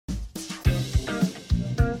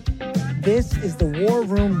This is the War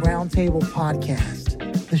Room Roundtable podcast,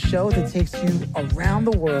 the show that takes you around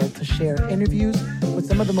the world to share interviews with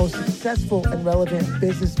some of the most successful and relevant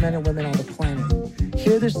businessmen and women on the planet.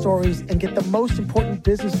 Hear their stories and get the most important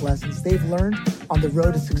business lessons they've learned on the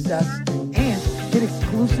road to success, and get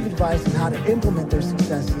exclusive advice on how to implement their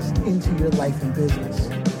successes into your life and business.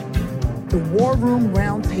 The War Room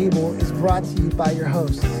Roundtable is brought to you by your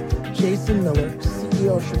hosts, Jason Miller,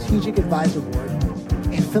 CEO of Strategic Advisor Board,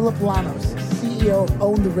 and Philip Lanos, CEO of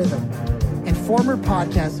Own the Rhythm, and former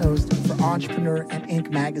podcast host for Entrepreneur and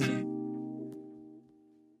Inc. magazine.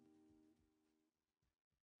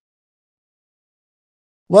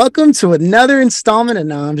 Welcome to another installment of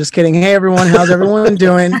No, I'm just kidding. Hey everyone, how's everyone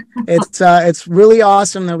doing? It's really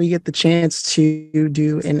awesome that we get the chance to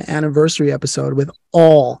do an anniversary episode with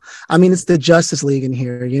all. I mean, it's the Justice League in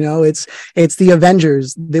here, it's the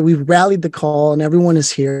Avengers that we've rallied the call and everyone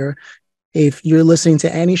is here. If you're listening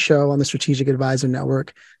to any show on the Strategic Advisor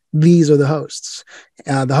Network, these are the hosts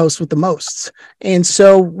with the most. And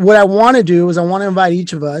so what I want to do is I want to invite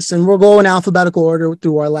each of us, and we'll go in alphabetical order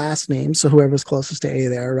through our last name. So whoever's closest to A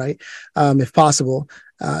there, right? If possible,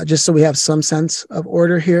 just so we have some sense of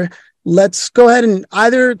order here. Let's go ahead and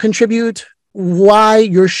either contribute why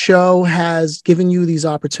your show has given you these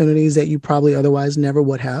opportunities that you probably otherwise never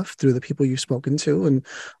would have through the people you've spoken to, and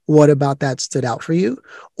what about that stood out for you.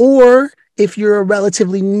 Or if you're a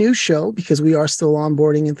relatively new show, because we are still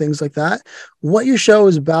onboarding and things like that, what your show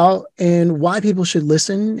is about and why people should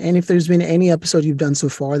listen. And if there's been any episode you've done so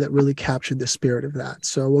far that really captured the spirit of that.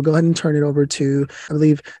 So we'll go ahead and turn it over to, I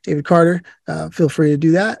believe, David Carter. Feel free to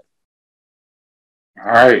do that.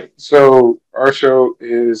 All right. So our show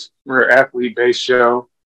we're an athlete-based show,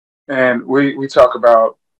 and we talk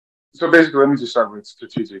about, so basically, let me just start with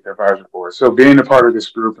Strategic Advisor Board. So being a part of this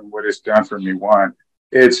group and what it's done for me,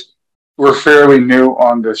 we're fairly new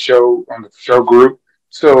on the show group.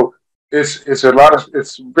 So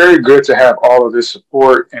it's very good to have all of this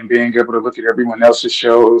support and being able to look at everyone else's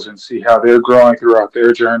shows and see how they're growing throughout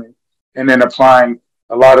their journey, and then applying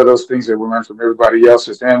a lot of those things that we learned from everybody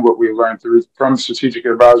else's and what we learned from Strategic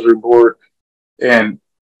Advisory Board, and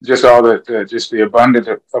just all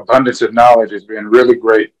the abundance of knowledge has been really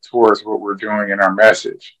great towards what we're doing in our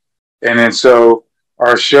message. And then so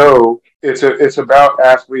our show, it's about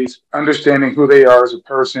athletes understanding who they are as a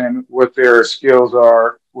person, what their skills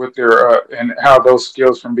are, and how those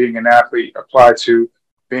skills from being an athlete apply to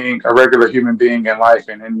being a regular human being in life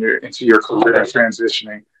and into your career and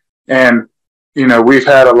transitioning. And we've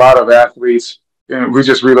had a lot of athletes. We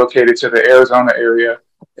just relocated to the Arizona area,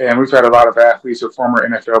 and we've had a lot of athletes or former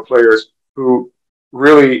NFL players who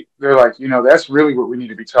really, they're like, that's really what we need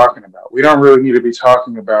to be talking about. We don't really need to be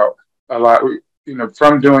talking about a lot.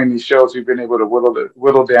 From doing these shows, we've been able to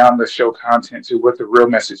whittle down the show content to what the real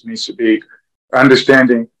message needs to be,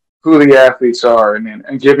 understanding who the athletes are,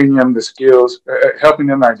 and giving them the skills, helping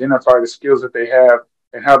them identify the skills that they have,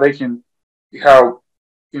 and how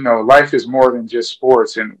life is more than just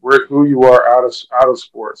sports, and who you are out of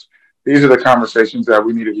sports. These are the conversations that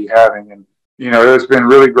we need to be having. And, it's been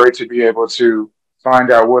really great to be able to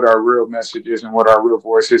find out what our real message is and what our real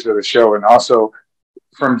voice is of the show. And also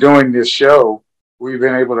from doing this show, we've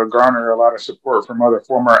been able to garner a lot of support from other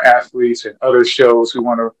former athletes and other shows who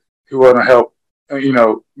want to help,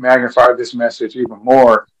 magnify this message even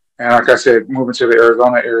more. And like I said, moving to the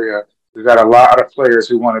Arizona area, we've got a lot of players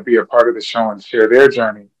who want to be a part of the show and share their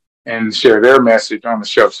journey and share their message on the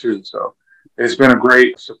show too. So it's been a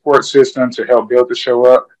great support system to help build the show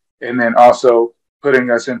up, and then also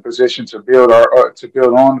putting us in position to build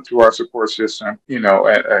on to our support system.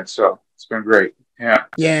 And so it's been great.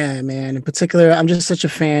 Yeah, man. In particular, I'm just such a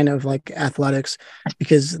fan of athletics,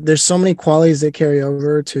 because there's so many qualities that carry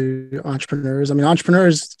over to entrepreneurs. I mean,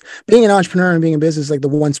 being an entrepreneur and being in business, like the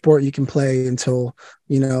one sport you can play until,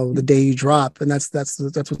 the day you drop. And that's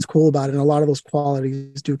what's cool about it. And a lot of those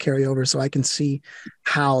qualities do carry over. So I can see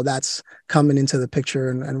how that's coming into the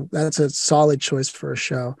picture. And that's a solid choice for a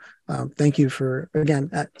show. Thank you for,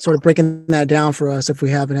 again, sort of breaking that down for us if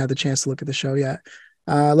we haven't had the chance to look at the show yet.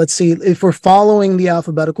 Let's see if we're following the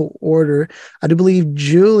alphabetical order. I do believe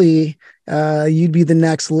Julie, you'd be the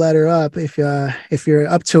next letter up if you're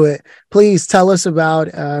up to it. Please tell us about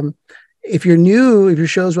if you're new, if your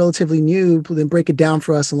show's relatively new, then break it down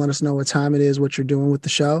for us and let us know what time it is, what you're doing with the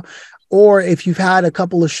show, or if you've had a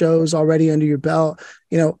couple of shows already under your belt,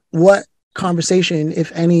 what conversation,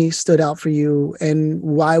 if any, stood out for you, and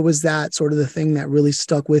why was that sort of the thing that really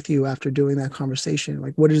stuck with you after doing that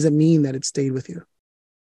conversation? What does it mean that it stayed with you?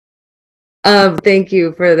 Thank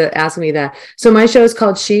you for asking me that. So my show is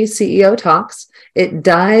called She CEO Talks. It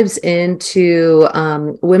dives into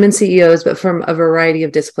women CEOs, but from a variety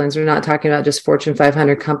of disciplines. We're not talking about just Fortune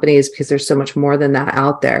 500 companies because there's so much more than that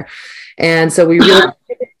out there. And so we really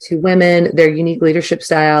to women, their unique leadership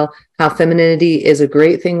style, how femininity is a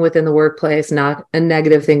great thing within the workplace, not a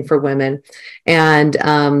negative thing for women. And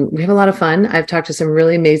we have a lot of fun. I've talked to some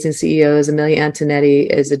really amazing CEOs. Amelia Antonetti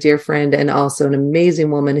is a dear friend and also an amazing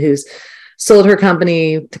woman who's sold her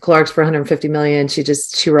company to Clark's for 150 million.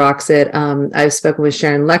 She rocks it. I've spoken with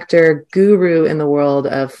Sharon Lechter, guru in the world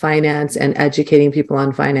of finance and educating people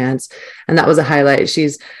on finance. And that was a highlight.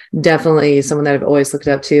 She's definitely someone that I've always looked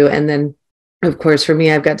up to. And then, of course, for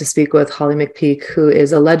me, I've got to speak with Holly McPeak, who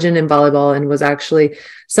is a legend in volleyball and was actually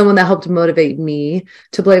someone that helped motivate me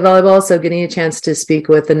to play volleyball. So getting a chance to speak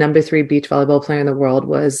with the number 3 beach volleyball player in the world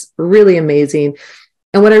was really amazing.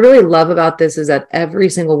 And what I really love about this is that every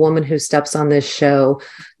single woman who steps on this show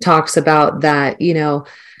talks about that, you know,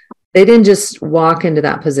 they didn't just walk into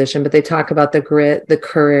that position, but they talk about the grit, the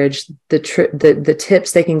courage, the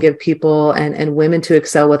tips they can give people and women to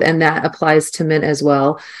excel with. And that applies to men as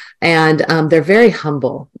well. And they're very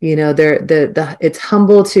humble. You know, it's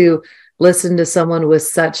humble to listen to someone with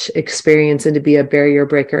such experience and to be a barrier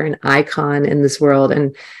breaker, an icon in this world,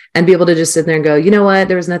 and be able to just sit there and go, you know what,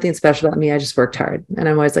 there was nothing special about me. I just worked hard. And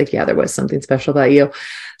I'm always like, yeah, there was something special about you.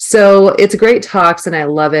 So it's great talks and I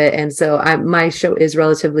love it. And so my show is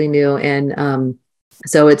relatively new and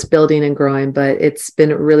so it's building and growing, but it's been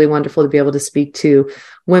really wonderful to be able to speak to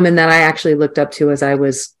women that I actually looked up to as I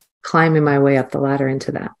was climbing my way up the ladder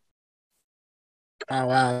into that. Oh,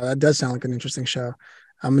 wow. That does sound like an interesting show.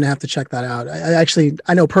 I'm going to have to check that out.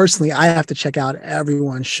 I know personally, I have to check out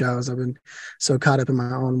everyone's shows. I've been so caught up in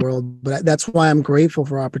my own world, but that's why I'm grateful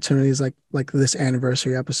for opportunities like this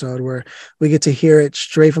anniversary episode where we get to hear it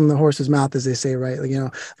straight from the horse's mouth, as they say, right? Like, you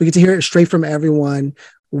know, we get to hear it straight from everyone,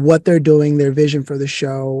 what they're doing, their vision for the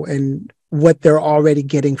show, and what they're already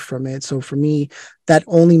getting from it. So for me, that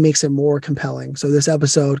only makes it more compelling. So this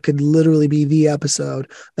episode could literally be the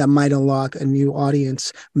episode that might unlock a new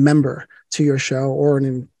audience member to your show or an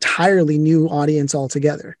entirely new audience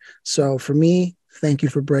altogether. So for me, thank you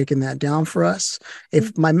for breaking that down for us.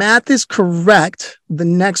 If my math is correct, the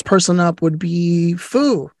next person up would be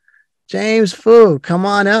Fu. James Fu, come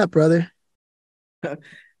on up, brother.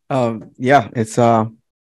 Yeah, it's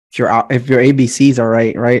if your ABCs are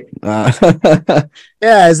right.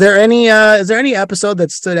 Yeah, is there any episode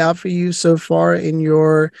that stood out for you so far in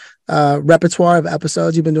your repertoire of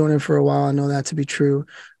episodes? You've been doing it for a while. I know that to be true.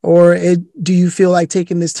 Or do you feel like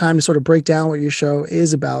taking this time to sort of break down what your show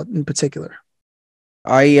is about in particular?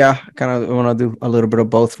 I kind of want to do a little bit of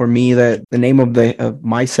both. For me, the name of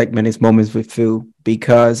my segment is Moments with Fu,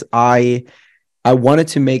 because I wanted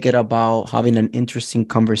to make it about having an interesting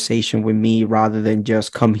conversation with me rather than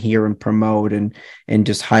just come here and promote and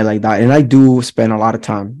just highlight that. And I do spend a lot of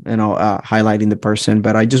time, highlighting the person,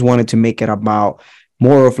 but I just wanted to make it about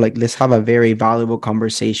more of like, let's have a very valuable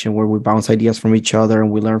conversation where we bounce ideas from each other and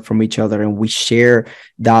we learn from each other and we share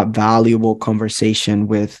that valuable conversation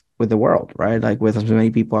with the world, right? Like with as many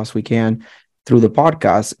people as we can through the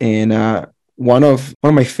podcast. And one of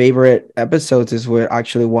my favorite episodes is with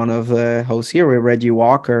actually one of the hosts here with Reggie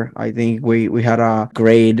Walker. I think we had a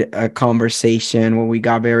great conversation when we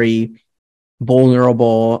got very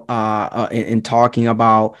vulnerable in talking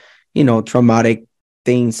about, you know, traumatic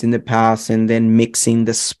things in the past and then mixing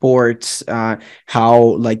the sports, how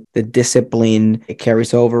like the discipline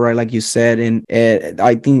carries over, right? Like you said. And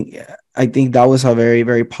I think that was a very,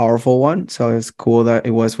 very powerful one. So it's cool that it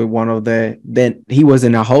was with one of then he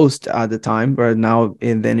wasn't a host at the time, but now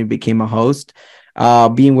and then he became a host.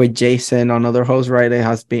 Being with Jason, another host, right?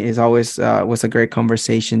 It's always was a great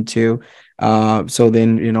conversation too. So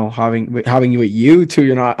then, you know, having you with you too,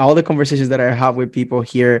 you know, all the conversations that I have with people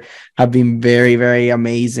here have been very, very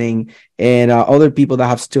amazing. And other people that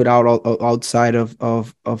have stood out outside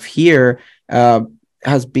of here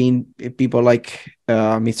has been people like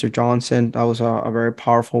Mr. Johnson. That was a very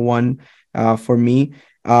powerful one for me.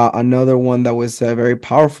 Another one that was very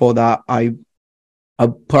powerful that I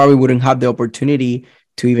probably wouldn't have the opportunity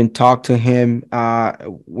to even talk to him,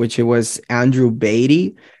 which it was Andrew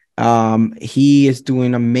Beatty. He is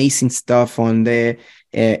doing amazing stuff on the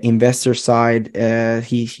investor side.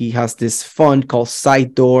 He has this fund called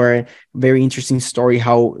Side Door. Very interesting story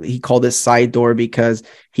how he called it Side Door, because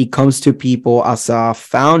he comes to people as a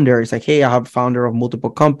founder. It's like, hey, I have a founder of multiple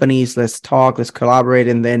companies. Let's talk, let's collaborate.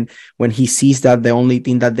 And then when he sees that the only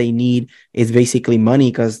thing that they need is basically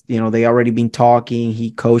money, because they already been talking,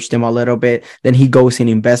 he coached them a little bit. Then he goes and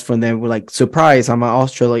invests from them. We're like, surprise, I'm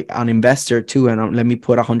also an investor too, and let me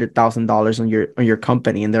put $100,000 on your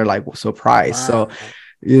company. And they're like, well, surprise. Wow.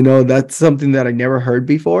 So that's something that I never heard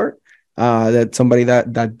before. That somebody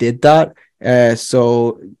that did that. And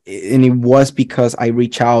it was because I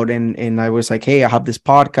reached out and I was like, hey, I have this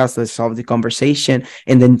podcast, let's have the conversation.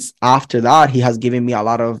 And then after that, he has given me a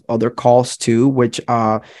lot of other calls too, which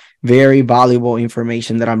very valuable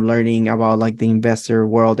information that I'm learning about, like the investor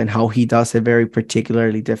world and how he does it very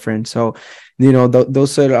particularly different. So,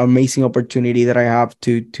 those are an amazing opportunity that I have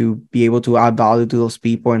to be able to add value to those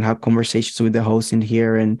people and have conversations with the host in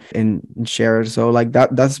here and share. So like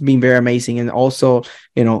that's been very amazing. And also,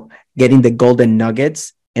 getting the golden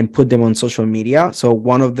nuggets and put them on social media. So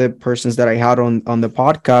one of the persons that I had on the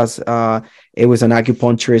podcast, it was an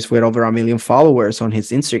acupuncturist with over 1 million followers on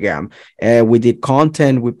his Instagram. We did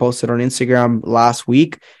content. We posted on Instagram last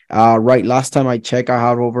week. Last time I checked, I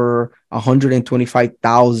had over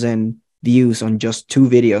 125,000 views on just 2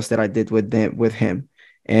 videos that I did with him.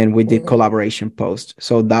 And we did collaboration posts.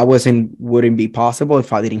 So that wouldn't be possible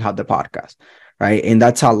if I didn't have the podcast. Right. And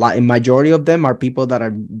that's a lot. And majority of them are people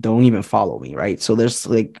that don't even follow me. Right. So there's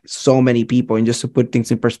like so many people. And just to put things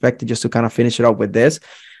in perspective, just to kind of finish it up with this,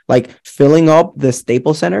 like filling up the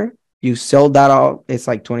Staples Center, you sell that out, it's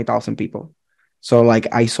like 20,000 people. So like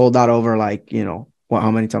I sold that over like, how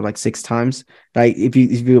many times? Like 6 times. Like if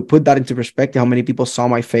you put that into perspective, how many people saw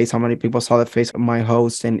my face, how many people saw the face of my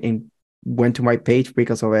host and went to my page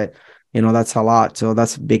because of it. That's a lot. So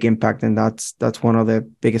that's a big impact. And that's one of the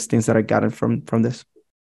biggest things that I got from this.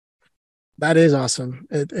 That is awesome.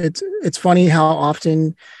 It's funny how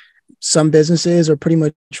often some businesses are pretty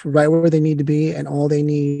much right where they need to be, and all they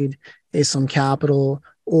need is some capital,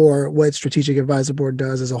 or what Strategic Advisor Board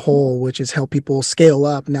does as a whole, which is help people scale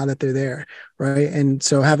up now that they're there, right? And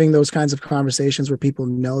so having those kinds of conversations where people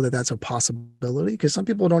know that that's a possibility, because some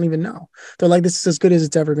people don't even know. They're like, this is as good as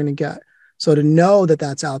it's ever going to get. So to know that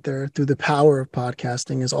that's out there through the power of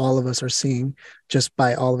podcasting, as all of us are seeing just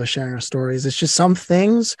by all of us sharing our stories, it's just some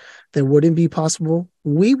things that wouldn't be possible.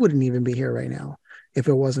 We wouldn't even be here right now if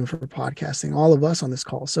it wasn't for podcasting, all of us on this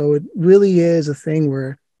call. So it really is a thing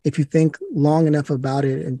where if you think long enough about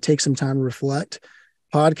it and take some time to reflect,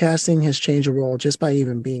 podcasting has changed the world just by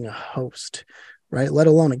even being a host, right? Let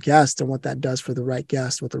alone a guest, and what that does for the right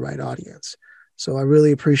guest with the right audience. So I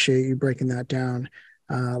really appreciate you breaking that down.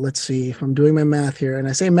 Let's see if I'm doing my math here, and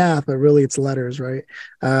I say math, but really it's letters, right?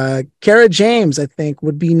 Kara James, I think,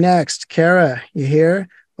 would be next. Kara, you here?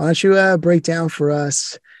 Why don't you break down for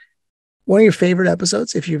us one of your favorite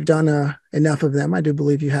episodes, if you've done enough of them? I do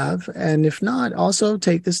believe you have. And if not, also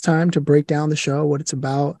take this time to break down the show, what it's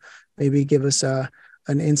about, maybe give us an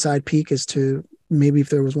inside peek as to maybe if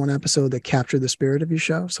there was one episode that captured the spirit of your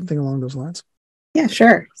show, something along those lines. Yeah,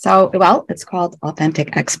 sure. So, it's called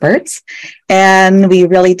Authentic Experts. And we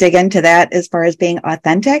really dig into that as far as being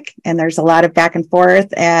authentic. And there's a lot of back and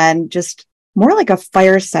forth and just more like a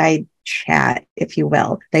fireside chat, if you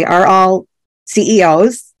will. They are all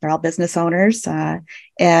CEOs. They're all business owners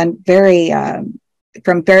and very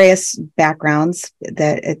from various backgrounds.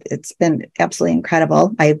 It's been absolutely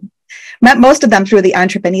incredible. I met most of them through the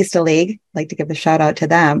Entreprenista League. I'd like to give a shout out to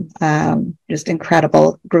them. Just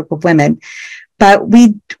incredible group of women. But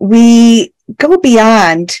we go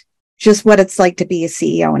beyond just what it's like to be a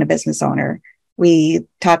CEO and a business owner. We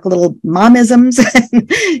talk a little momisms,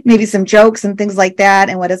 maybe some jokes and things like that,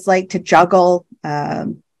 and what it's like to juggle,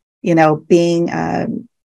 being a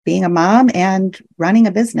mom and running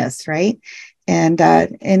a business, right? And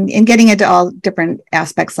getting into all different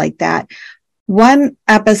aspects like that. One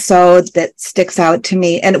episode that sticks out to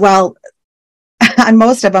me, and on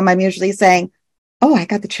most of them, I'm usually saying, oh, I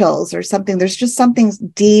got the chills or something. There's just something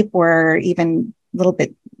deep or even a little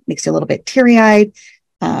bit, makes you a little bit teary-eyed.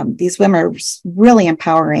 These women are really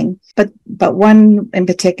empowering, but one in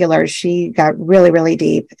particular, she got really, really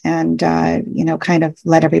deep and, kind of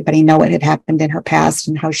let everybody know what had happened in her past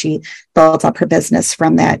and how she built up her business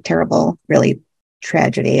from that terrible, really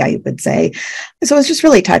tragedy, I would say. So it's just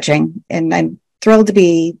really touching. And I'm thrilled to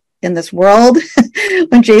be in this world.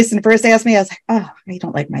 When Jason first asked me, I was like, oh, I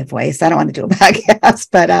don't like my voice. I don't want to do a podcast,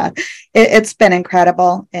 but it's been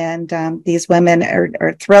incredible. And these women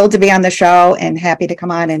are thrilled to be on the show and happy to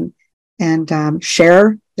come on and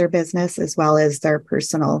share their business as well as their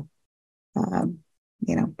personal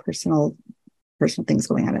personal things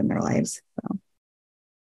going on in their lives. So.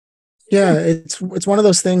 Yeah, it's one of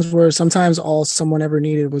those things where sometimes all someone ever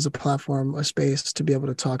needed was a platform, a space to be able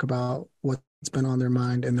to talk about what's been on their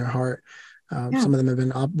mind and their heart. Some of them have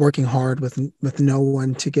been working hard with no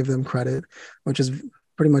one to give them credit, which is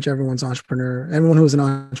pretty much everyone's entrepreneur. Everyone who's an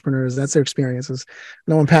entrepreneur, that's their experiences.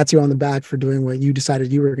 No one pats you on the back for doing what you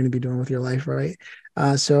decided you were going to be doing with your life, right?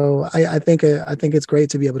 So I think it's great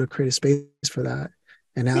to be able to create a space for that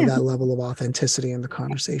and have that level of authenticity in the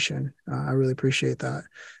conversation. I really appreciate that.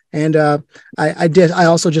 And I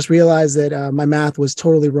also just realized that my math was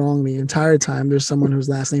totally wrong the entire time. There's someone whose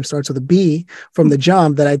last name starts with a B from the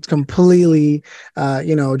jump that I completely,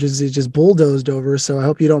 just bulldozed over. So I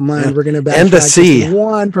hope you don't mind. We're going to and the C.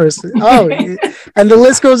 One person. Oh, and the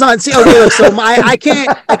list goes on. See, okay, look, so I can't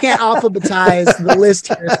alphabetize the list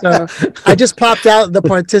here. So I just popped out the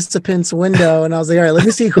participants window and I was like, all right, let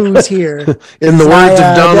me see who's here. In the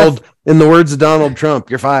words of Donald Trump,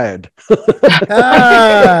 you're fired.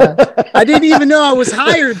 I didn't even know I was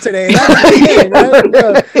hired today.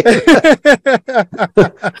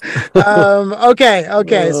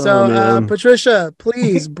 Okay. So, Patricia,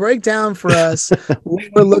 please break down for us what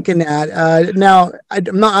we're looking at. Now,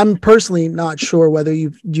 I'm personally not sure whether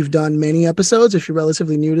you've done many episodes. If you're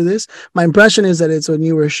relatively new to this, my impression is that it's a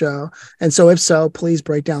newer show, and so if so, please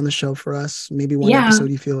break down the show for us. Maybe one episode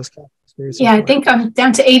you feel is I think I'm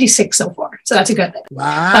down to 86 so far, so that's a good thing.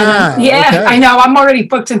 Wow. Okay. I know. I'm already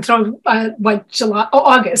booked until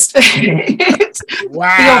August. Wow.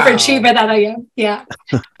 The overachiever that I am. Yeah.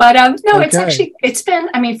 But it's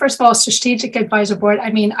been, first of all, Strategic Advisor Board.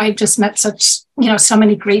 I've just met so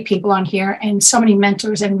many great people on here and so many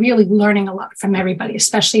mentors and really learning a lot from everybody,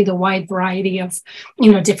 especially the wide variety of,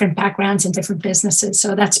 different backgrounds and different businesses.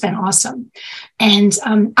 So that's been awesome. And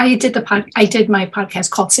I did my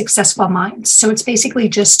podcast called Successful Minds. So it's basically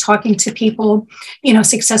just talking to people,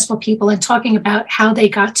 successful people, and talking about how they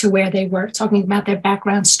got to where they were, talking about their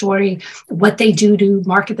background story, what they do to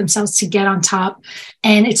market themselves to get on top.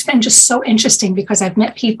 And it's been just so interesting because I've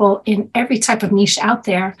met people in every type of niche out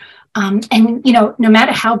there. And no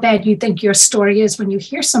matter how bad you think your story is, when you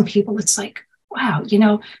hear some people, it's like, wow,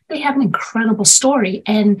 they have an incredible story.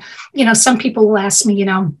 And, some people will ask me,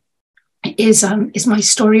 is my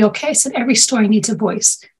story okay? I said, every story needs a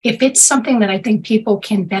voice. If it's something that I think people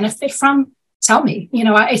can benefit from, tell me.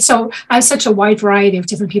 I have such a wide variety of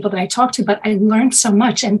different people that I talk to, but I learned so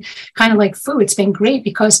much. And kind of like food, it's been great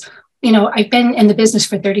because I've been in the business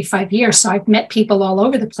for 35 years, so I've met people all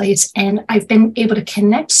over the place, and I've been able to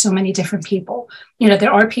connect so many different people.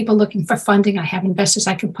 There are people looking for funding. I have investors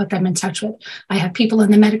I can put them in touch with. I have people in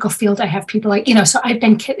the medical field. I have people so I've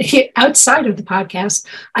been outside of the podcast.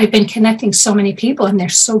 I've been connecting so many people, and they're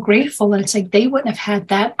so grateful. And it's like they wouldn't have had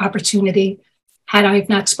that opportunity had I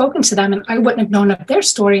not spoken to them, and I wouldn't have known of their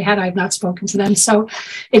story had I not spoken to them. So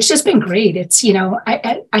it's just been great. It's,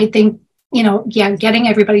 I think, getting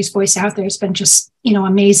everybody's voice out there has been just,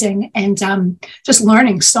 amazing, and just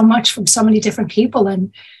learning so much from so many different people.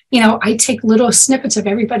 And, I take little snippets of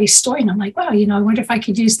everybody's story and I'm like, wow, I wonder if I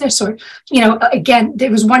could use this, or, again,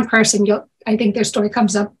 there was one person, I think their story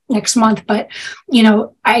comes up next month, but,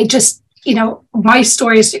 I just, my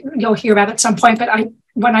stories you'll hear about at some point, but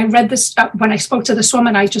when I read this, when I spoke to this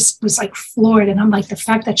woman, I just was like floored. And I'm like, the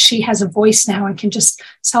fact that she has a voice now and can just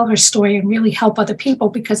tell her story and really help other people,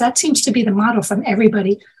 because that seems to be the motto from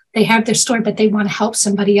everybody. They have their story, but they want to help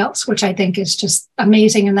somebody else, which I think is just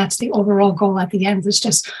amazing. And that's the overall goal at the end, is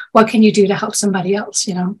just what can you do to help somebody else,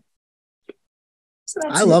 So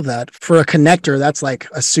I love that. For a connector, that's like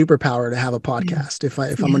a superpower to have a podcast. If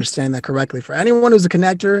I'm understanding that correctly, for anyone who's a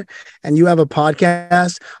connector and you have a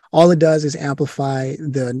podcast, all it does is amplify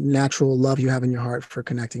the natural love you have in your heart for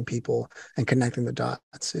connecting people and connecting the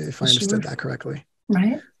dots. If I understood that correctly.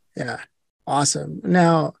 Right. Yeah. Awesome.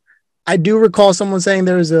 Now, I do recall someone saying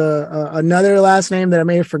there's another last name that I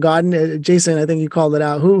may have forgotten. Jason, I think you called it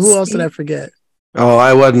out. Who else did I forget? Oh,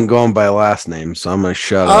 I wasn't going by last name, so I'm gonna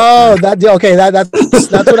shut up. Oh, that's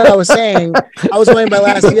what I was saying. I was going by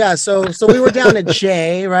last. Yeah, so we were down to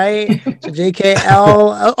J, right? So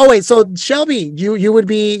JKL. Oh wait, so Shelby, you would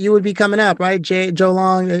be coming up, right? Joe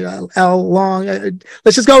Long, L Long.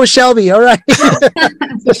 Let's just go with Shelby. All right.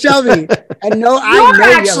 So Shelby, you're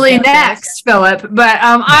actually next, Philip, but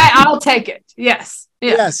I'll take it. Yes.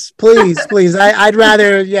 Yes, please. I'd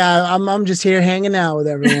rather. Yeah, I'm just here hanging out with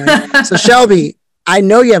everyone. So Shelby, I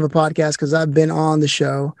know you have a podcast because I've been on the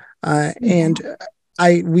show, and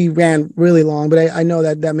we ran really long, but I know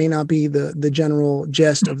that may not be the general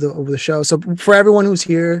gist of the show. So for everyone who's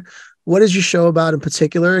here, what is your show about in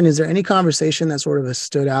particular, and is there any conversation that sort of has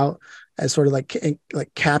stood out as sort of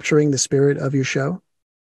like capturing the spirit of your show?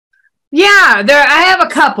 Yeah, I have a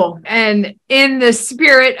couple. And in the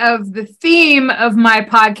spirit of the theme of my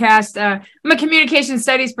podcast, I'm a communication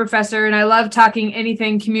studies professor, and I love talking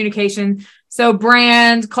anything communication. So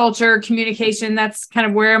brand, culture, communication, that's kind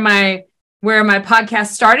of where my podcast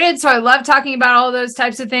started. So I love talking about all those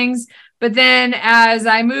types of things. But then as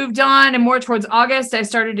I moved on and more towards August, I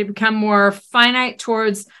started to become more finite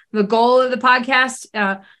towards the goal of the podcast.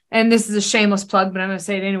 And this is a shameless plug, but I'm going to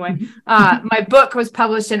say it anyway. My book was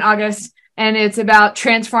published in August, and it's about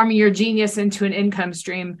transforming your genius into an income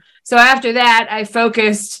stream. So after that, I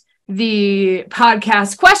focused the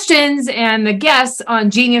podcast questions and the guests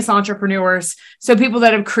on genius entrepreneurs. So people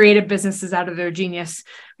that have created businesses out of their genius,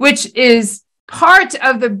 which is part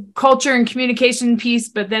of the culture and communication piece,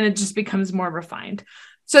 but then it just becomes more refined.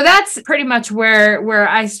 So that's pretty much where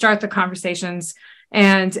I start the conversations,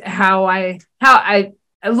 and how I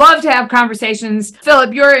love to have conversations.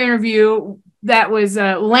 Philip, your interview, that was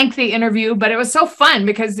a lengthy interview, but it was so fun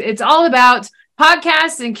because it's all about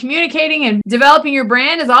podcasts and communicating and developing your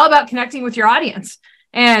brand is all about connecting with your audience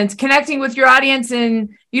and connecting with your audience.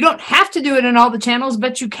 And you don't have to do it in all the channels,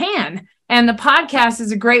 but you can. And the podcast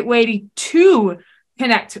is a great way to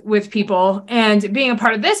connect with people. And being a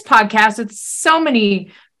part of this podcast with so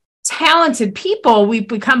many talented people, we've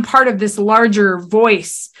become part of this larger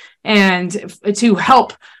voice and to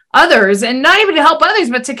help others, and not even to help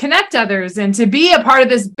others, but to connect others and to be a part of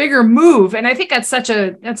this bigger move. And I think that's such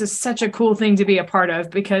a cool thing to be a part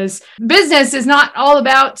of, because business is not all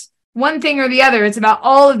about one thing or the other. It's about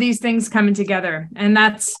all of these things coming together. And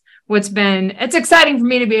that's it's exciting for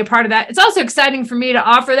me to be a part of that. It's also exciting for me to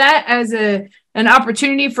offer that as an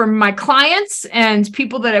opportunity for my clients and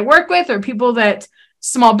people that I work with, or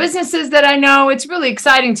small businesses that I know. It's really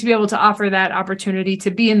exciting to be able to offer that opportunity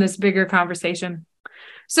to be in this bigger conversation.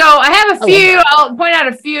 So I have a few, I'll point out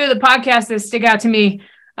a few of the podcasts that stick out to me.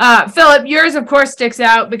 Philip, yours, of course, sticks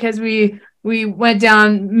out because we went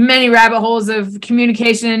down many rabbit holes of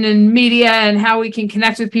communication and media and how we can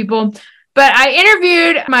connect with people. But I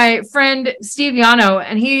interviewed my friend Steve Yano,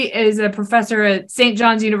 and he is a professor at St.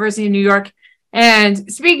 John's University in New York. And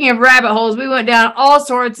speaking of rabbit holes, we went down all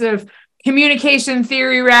sorts of communication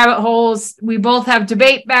theory rabbit holes. We both have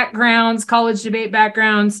debate backgrounds, college debate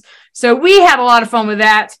backgrounds. So we had a lot of fun with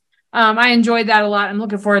that. I enjoyed that a lot. I'm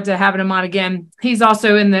looking forward to having him on again. He's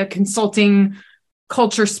also in the consulting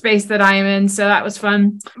culture space that I am in. So that was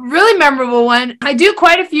fun. Really memorable one. I do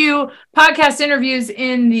quite a few podcast interviews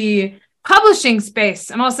in the publishing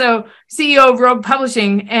space. I'm also CEO of Rogue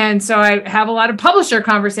Publishing. And so I have a lot of publisher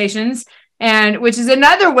conversations, and which is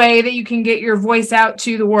another way that you can get your voice out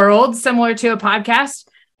to the world, similar to a podcast.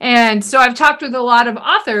 And so I've talked with a lot of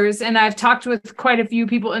authors, and I've talked with quite a few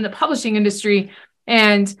people in the publishing industry.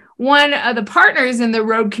 And one of the partners in the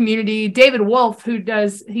Rogue community, David Wolf,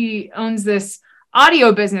 he owns this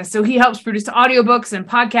audio business. So he helps produce audiobooks and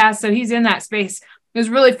podcasts. So he's in that space. It was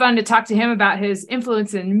really fun to talk to him about his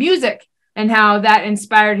influence in music and how that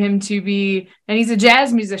inspired him to be, and he's a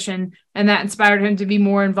jazz musician, and that inspired him to be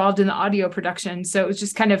more involved in the audio production. So it was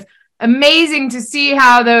just kind of amazing to see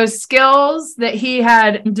how those skills that he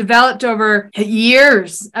had developed over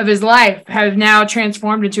years of his life have now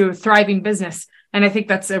transformed into a thriving business. And I think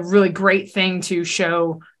that's a really great thing to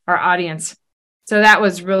show our audience. So that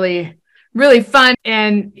was really, really fun.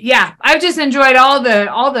 And yeah, I've just enjoyed all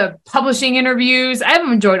the publishing interviews. I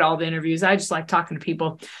haven't enjoyed all the interviews. I just like talking to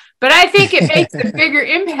people. But I think it makes a bigger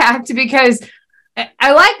impact because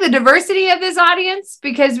I like the diversity of this audience,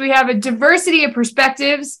 because we have a diversity of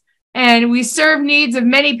perspectives and we serve needs of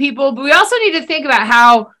many people. But we also need to think about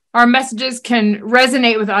how our messages can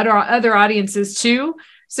resonate with other audiences too.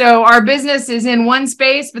 So our business is in one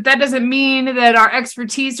space, but that doesn't mean that our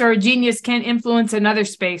expertise or our genius can't influence another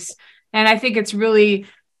space. And I think it's really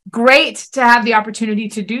great to have the opportunity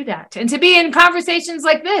to do that and to be in conversations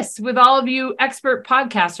like this with all of you expert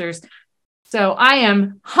podcasters. So I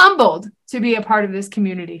am humbled to be a part of this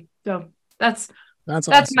community. So that's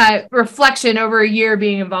awesome. My reflection over a year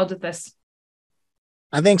being involved with this.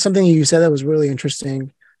 I think something you said that was really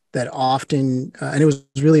interesting, that often, and it was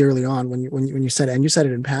really early on when you said it, and you said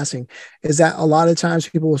it in passing, is that a lot of times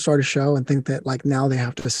people will start a show and think that like now they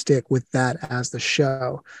have to stick with that as the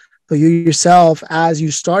show. So you yourself, as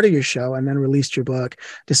you started your show and then released your book,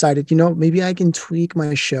 decided, maybe I can tweak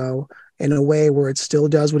my show in a way where it still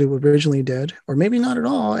does what it originally did, or maybe not at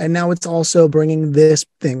all. And now it's also bringing this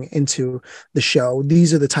thing into the show.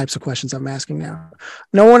 These are the types of questions I'm asking now.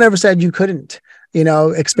 No one ever said you couldn't,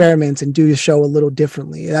 experiment and do your show a little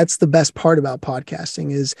differently. That's the best part about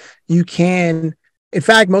podcasting, is you can In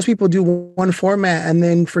fact, most people do one format and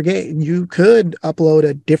then forget. You could upload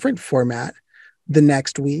a different format the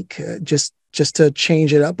next week, just to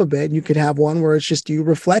change it up a bit. You could have one where it's just you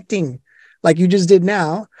reflecting, like you just did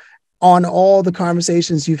now, on all the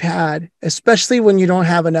conversations you've had, especially when you don't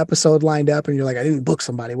have an episode lined up and you're like, I didn't book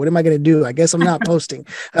somebody. What am I going to do? I guess I'm not posting.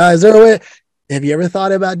 Is there a way? Have you ever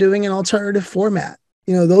thought about doing an alternative format?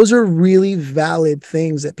 Those are really valid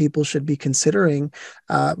things that people should be considering,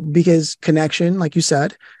 because connection, like you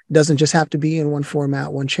said, doesn't just have to be in one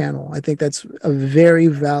format, one channel. I think that's a very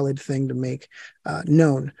valid thing to make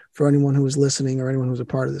known for anyone who is listening or anyone who's a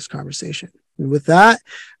part of this conversation. And with that,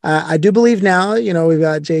 I do believe now, we've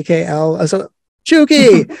got JKL. So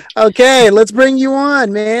Chuki, okay, let's bring you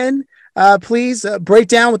on, man. Please break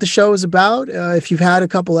down what the show is about. If you've had a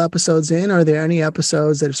couple episodes in, are there any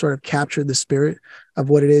episodes that have sort of captured the spirit of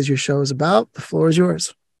what it is your show is about? The floor is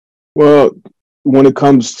yours. Well, when it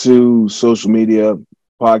comes to social media,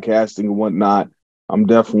 podcasting and whatnot, I'm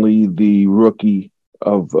definitely the rookie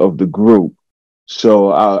of the group.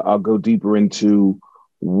 So I'll go deeper into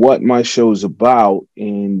what my show is about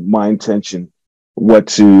and my intention, what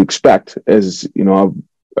to expect. As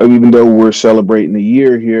even though we're celebrating a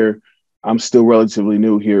year here, I'm still relatively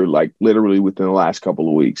new here, like literally within the last couple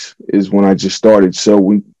of weeks is when I just started. So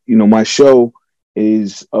when, my show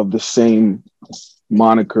is of the same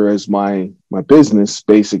moniker as my business,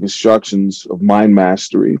 Basic Instructions of Mind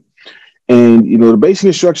Mastery. And, the basic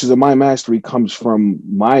instructions of Mind Mastery comes from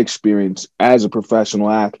my experience as a professional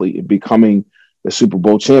athlete and becoming a Super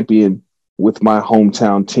Bowl champion with my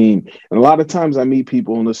hometown team. And a lot of times I meet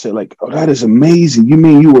people and they'll say like, oh, that is amazing. You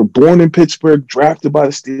mean you were born in Pittsburgh, drafted by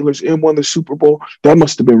the Steelers and won the Super Bowl? That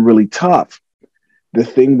must have been really tough. The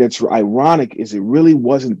thing that's ironic is it really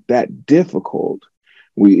wasn't that difficult.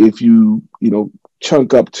 If you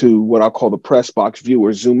chunk up to what I'll call the press box view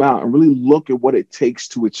or zoom out and really look at what it takes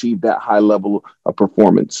to achieve that high level of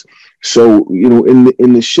performance. So,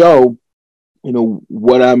 in the show,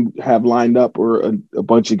 what I have lined up are a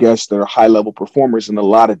bunch of guests that are high level performers in a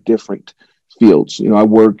lot of different fields. I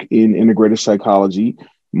work in integrative psychology,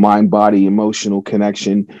 mind, body, emotional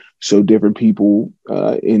connection. So different people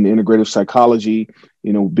in integrative psychology,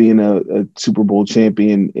 being a Super Bowl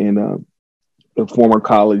champion and a former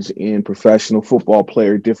college and professional football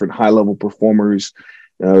player, different high level performers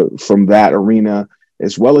from that arena,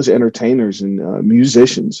 as well as entertainers and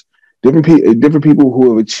musicians. Different people who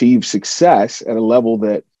have achieved success at a level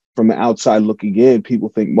that from the outside looking in, people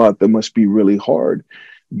think, well, that must be really hard.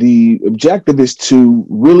 The objective is to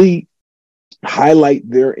really highlight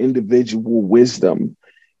their individual wisdom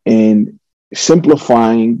and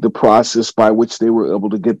simplifying the process by which they were able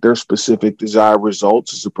to get their specific desired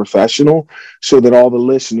results as a professional so that all the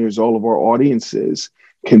listeners, all of our audiences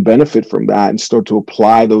can benefit from that and start to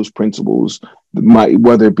apply those principles,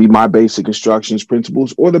 whether it be my basic instructions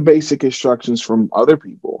principles or the basic instructions from other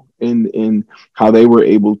people in how they were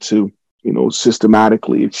able to,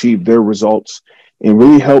 systematically achieve their results and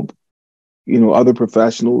really help, other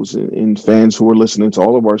professionals and fans who are listening to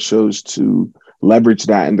all of our shows to leverage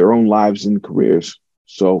that in their own lives and careers.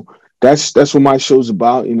 So that's what my show's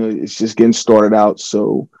about. It's just getting started out.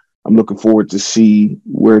 So I'm looking forward to see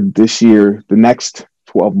where this year, the next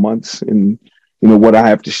 12 months and, what I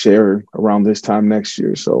have to share around this time next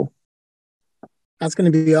year. So that's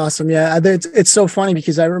going to be awesome. Yeah. It's so funny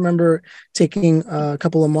because I remember taking a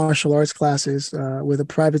couple of martial arts classes with a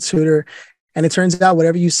private tutor. And it turns out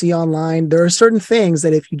whatever you see online, there are certain things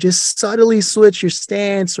that if you just subtly switch your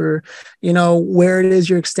stance or, where it is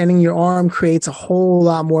you're extending your arm creates a whole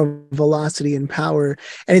lot more velocity and power.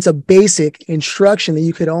 And it's a basic instruction that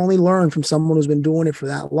you could only learn from someone who's been doing it for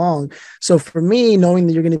that long. So for me, knowing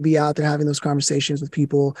that you're going to be out there having those conversations with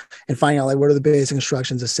people and finding out like, what are the basic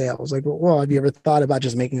instructions of sales? Like, well, have you ever thought about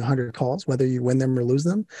just making 100 calls, whether you win them or lose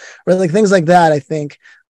them? Or like things like that. I think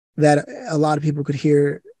that a lot of people could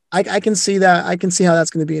hear. I can see that. I can see how that's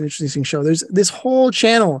going to be an interesting show. There's this whole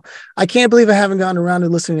channel. I can't believe I haven't gotten around to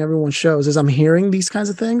listening to everyone's shows. As I'm hearing these kinds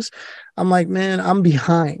of things, I'm like, man, I'm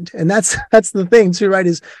behind. And that's the thing too, right?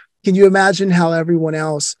 Is can you imagine how everyone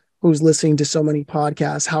else who's listening to so many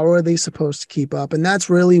podcasts, how are they supposed to keep up? And that's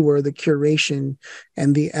really where the curation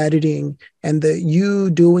and the editing and you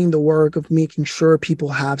doing the work of making sure people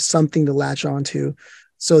have something to latch onto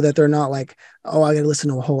so that they're not like, oh, I got to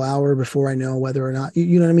listen to a whole hour before I know whether or not,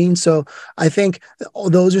 you know what I mean? So I think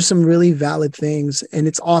those are some really valid things. And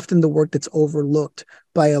it's often the work that's overlooked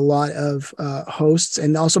by a lot of hosts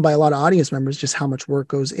and also by a lot of audience members, just how much work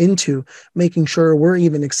goes into making sure we're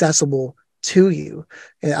even accessible to you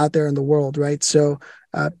out there in the world, right? So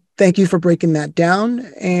thank you for breaking that down.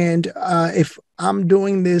 And if I'm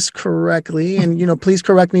doing this correctly. And, please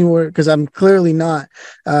correct me because I'm clearly not.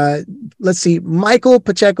 Let's see. Michael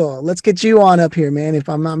Pacheco, let's get you on up here, man. If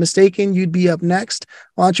I'm not mistaken, you'd be up next.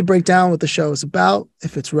 Why don't you break down what the show is about?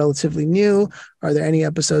 If it's relatively new, are there any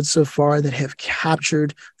episodes so far that have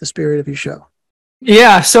captured the spirit of your show?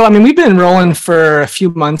 Yeah. So, we've been rolling for a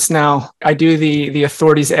few months now. I do the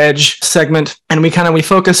Authority's Edge segment, and we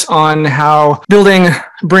focus on how building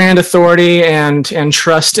brand authority and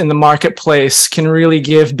trust in the marketplace can really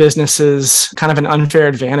give businesses kind of an unfair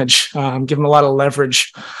advantage, give them a lot of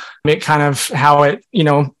leverage.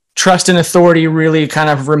 Trust and authority really kind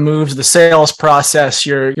of removes the sales process.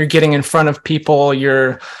 You're getting in front of people,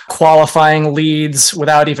 you're qualifying leads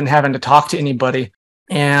without even having to talk to anybody.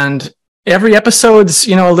 And every episode's,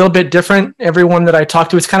 a little bit different. Everyone that I talk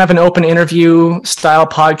to, it's kind of an open interview style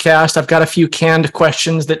podcast. I've got a few canned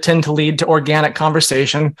questions that tend to lead to organic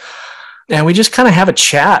conversation. And we just kind of have a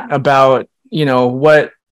chat about,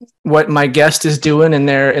 what my guest is doing in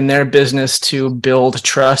their business to build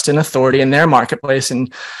trust and authority in their marketplace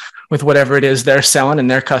and with whatever it is they're selling and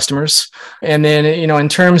their customers. And then, in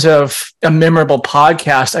terms of a memorable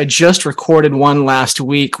podcast, I just recorded one last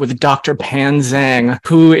week with Dr. Pan Zhang,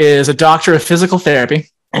 who is a doctor of physical therapy.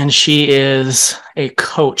 And she is a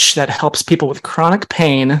coach that helps people with chronic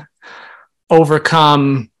pain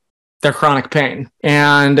overcome their chronic pain.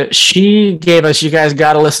 And she gave us, you guys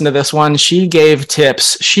got to listen to this one. She gave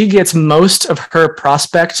tips. She gets most of her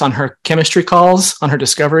prospects on her chemistry calls, on her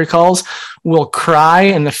discovery calls, will cry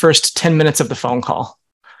in the first 10 minutes of the phone call.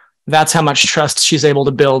 That's how much trust she's able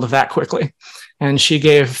to build that quickly. And she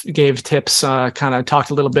gave tips, kind of talked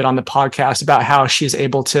a little bit on the podcast about how she's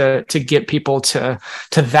able to get people to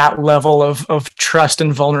that level of trust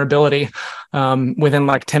and vulnerability within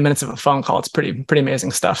like 10 minutes of a phone call. It's pretty amazing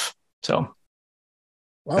stuff. So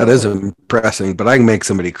that is impressive, but I can make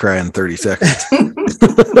somebody cry in 30 seconds.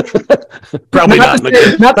 Probably not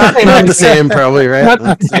the same, probably, right?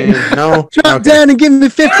 Not the same. No. Drop down and give me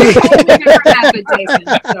 50.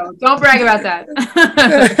 So don't brag about that.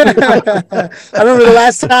 I remember the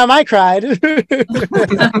last time I cried.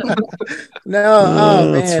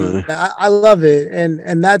 No, man, I love it,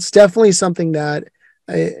 and that's definitely something that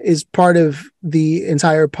is part of the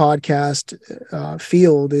entire podcast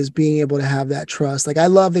field, is being able to have that trust. Like, I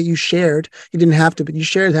love that you shared, you didn't have to, but you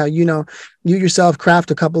shared how, you yourself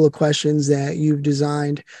craft a couple of questions that you've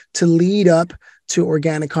designed to lead up to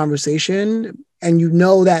organic conversation. And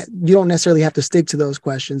that you don't necessarily have to stick to those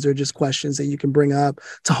questions. They're just questions that you can bring up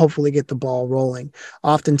to hopefully get the ball rolling.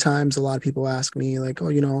 Oftentimes, a lot of people ask me like,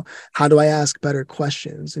 how do I ask better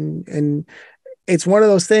questions? And it's one of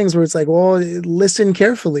those things where it's like, well, listen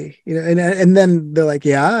carefully, and then they're like,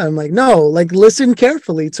 yeah. I'm like, no, like, listen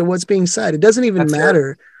carefully to what's being said. It doesn't even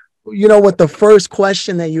matter, what the first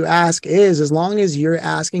question that you ask is, as long as you're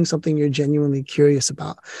asking something you're genuinely curious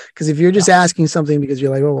about. Because if you're just asking something because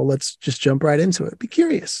you're like, oh, well, let's just jump right into it. Be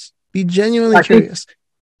curious, be genuinely curious.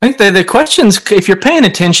 I think the questions, if you're paying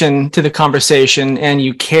attention to the conversation and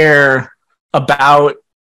you care about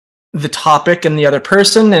the topic and the other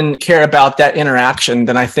person and care about that interaction,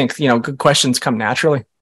 then I think, good questions come naturally.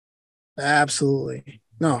 Absolutely.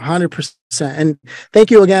 No, 100%. And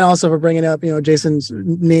thank you again also for bringing up, Jason's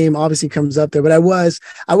name obviously comes up there, but I was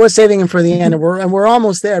saving him for the end, and we're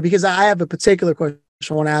almost there, because I have a particular question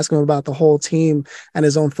I want to ask him about the whole team and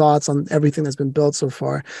his own thoughts on everything that's been built so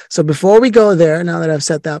far. So before we go there, now that I've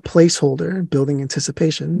set that placeholder, building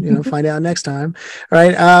anticipation, find out next time. All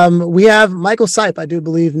right. We have Michael Sipe, I do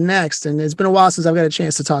believe, next. And it's been a while since I've got a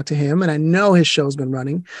chance to talk to him, and I know his show's been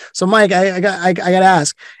running. So Mike, I got to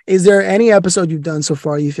ask, is there any episode you've done so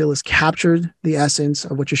far you feel has captured the essence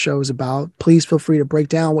of what your show is about? Please feel free to break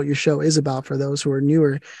down what your show is about for those who are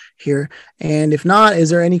newer here. And if not, is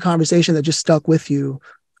there any conversation that just stuck with you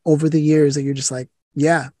over the years that you're just like,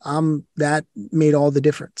 yeah, that made all the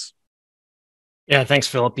difference? Yeah, thanks,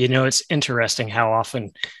 Philip. It's interesting how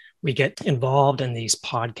often we get involved in these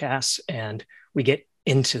podcasts and we get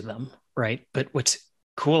into them, right? But what's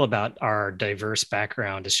cool about our diverse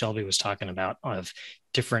background, as Shelby was talking about, of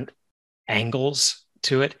different angles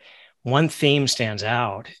to it, one theme stands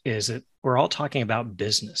out is that we're all talking about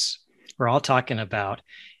business. We're all talking about,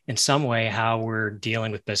 in some way, how we're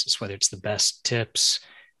dealing with business, whether it's the best tips,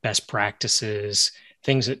 best practices,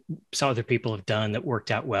 things that some other people have done that worked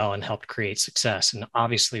out well and helped create success. And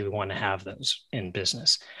obviously we want to have those in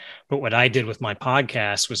business. But what I did with my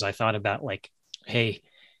podcast was I thought about like, hey,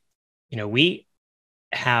 we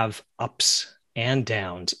have ups and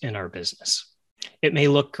downs in our business. It may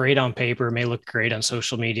look great on paper, it may look great on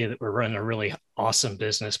social media that we're running a really awesome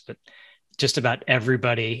business, but just about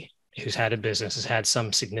everybody who's had a business has had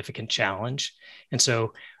some significant challenge. And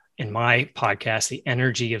so in my podcast, the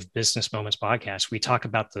Energy of Business Moments podcast, we talk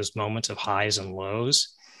about those moments of highs and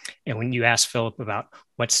lows. And when you ask Philip about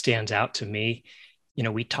what stands out to me,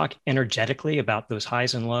 we talk energetically about those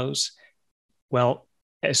highs and lows. Well,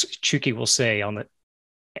 as Chucky will say, on the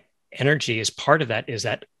energy is part of that, is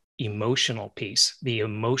that emotional piece, the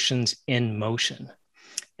emotions in motion.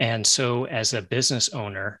 And so as a business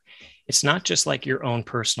owner, it's not just like your own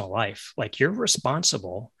personal life, like you're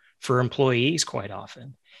responsible for employees quite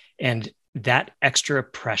often. And that extra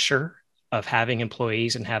pressure of having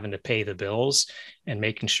employees and having to pay the bills and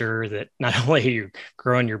making sure that not only are you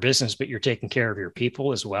growing your business, but you're taking care of your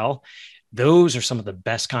people as well. Those are some of the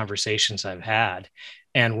best conversations I've had.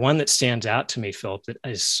 And one that stands out to me, Philip, that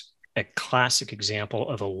is a classic example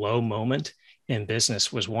of a low moment in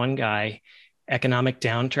business was one guy, economic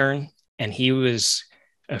downturn, and he was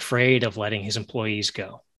afraid of letting his employees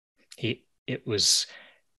go.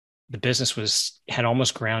 The business had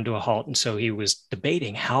almost ground to a halt. And so he was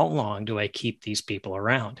debating, how long do I keep these people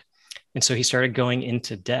around? And so he started going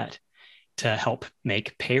into debt to help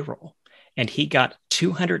make payroll. And he got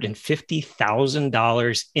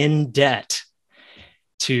 $250,000 in debt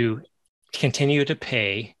to continue to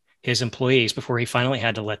pay his employees before he finally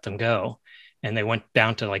had to let them go. And they went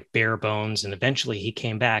down to like bare bones. And eventually he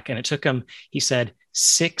came back, and it took him, he said,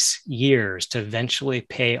 6 years to eventually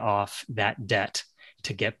pay off that debt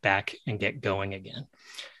to get back and get going again.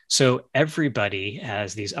 So everybody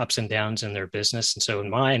has these ups and downs in their business. And so in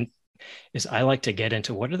mine is I like to get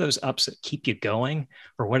into what are those ups that keep you going,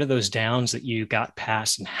 or what are those downs that you got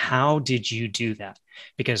past, and how did you do that?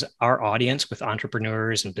 Because our audience with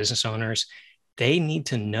entrepreneurs and business owners, they need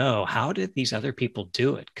to know, how did these other people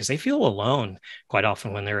do it? Because they feel alone quite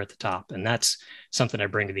often when they're at the top. And that's something I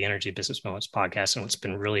bring to the Energy Business Moments podcast. And what's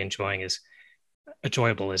been really enjoyable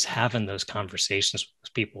is having those conversations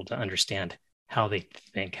with people to understand how they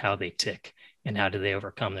think, how they tick, and how do they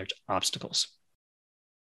overcome their obstacles.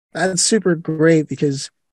 That's super great, because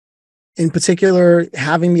in particular,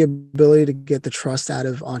 having the ability to get the trust out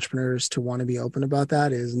of entrepreneurs to want to be open about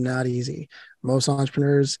that is not easy. Most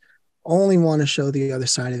entrepreneurs only want to show the other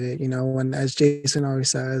side of it, and as Jason always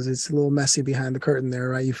says, it's a little messy behind the curtain there,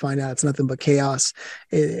 right? You find out it's nothing but chaos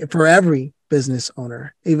for every business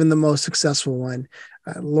owner, even the most successful one.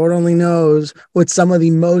 Lord only knows what some of the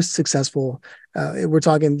most successful, we're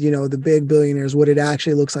talking, the big billionaires, what it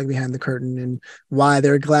actually looks like behind the curtain, and why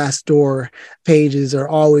their Glassdoor pages are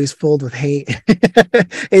always filled with hate.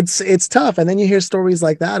 It's tough. And then you hear stories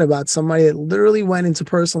like that about somebody that literally went into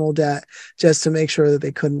personal debt just to make sure that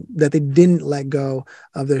they didn't let go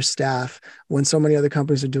of their staff, when so many other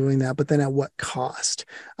companies are doing that. But then at what cost?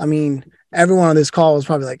 I mean, everyone on this call was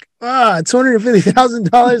probably like,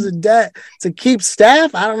 $250,000 in debt to keep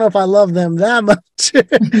staff. I don't know if I love them that much,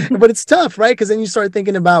 but it's tough, right? Because then you start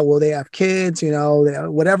thinking about, well, they have kids,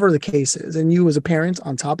 whatever the case is. And you as a parent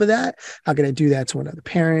on top of that, how can I do that to another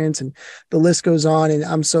parent? And the list goes on. And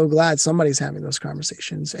I'm so glad somebody's having those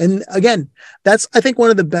conversations. And again, that's, I think,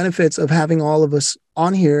 one of the benefits of having all of us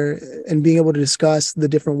on here and being able to discuss the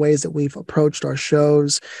different ways that we've approached our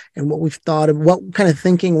shows and what we've thought of, what kind of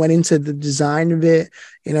thinking went into the design of it.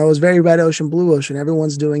 It was very red ocean, blue ocean.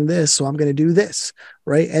 Everyone's doing this, so I'm going to do this,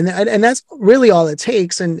 right? And that's really all it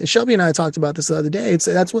takes. And Shelby and I talked about this the other day.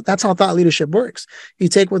 That's how thought leadership works. You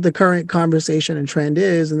take what the current conversation and trend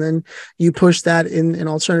is, and then you push that in an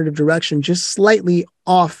alternative direction, just slightly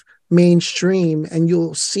off mainstream, and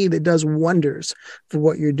you'll see that does wonders for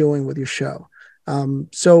what you're doing with your show.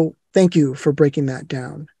 So thank you for breaking that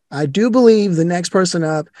down. I do believe the next person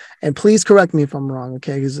up, and please correct me if I'm wrong,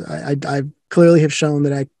 okay? Because I clearly have shown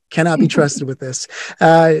that I cannot be trusted with this.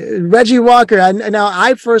 Reggie Walker.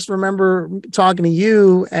 I first remember talking to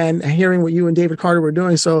you and hearing what you and David Carter were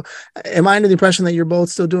doing. So am I under the impression that you're both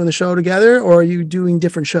still doing the show together, or are you doing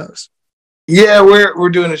different shows? Yeah, we're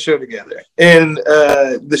doing a show together. And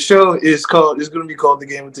the show is going to be called The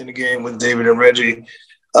Game Within the Game with David and Reggie.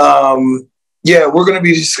 Yeah, we're going to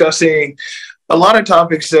be discussing a lot of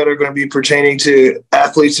topics that are going to be pertaining to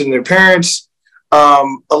athletes and their parents. A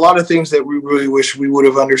lot of things that we really wish we would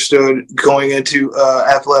have understood going into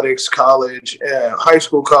athletics, college, high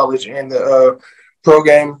school, college, and the pro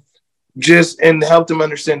game, and help them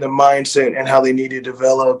understand the mindset and how they need to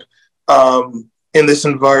develop in this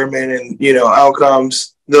environment, and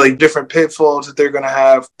outcomes, the different pitfalls that they're going to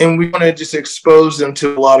have. And we want to just expose them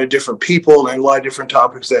to a lot of different people and a lot of different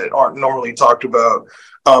topics that aren't normally talked about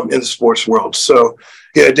in the sports world. So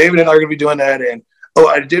yeah, David and I are going to be doing that. And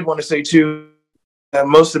I did want to say too, the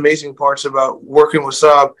most amazing parts about working with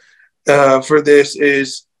Saab for this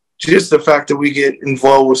is just the fact that we get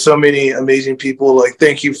involved with so many amazing people. Like,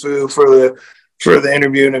 thank you, Fu, for the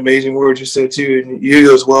interview and amazing words you said too, and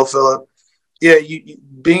you as well, Philip. Yeah,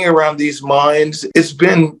 being around these minds, it's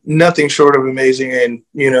been nothing short of amazing. And,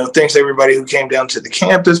 thanks to everybody who came down to the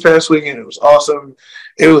camp this past weekend. It was awesome.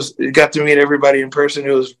 It got to meet everybody in person.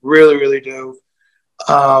 It was really, really dope.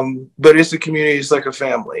 But it's a community. It's like a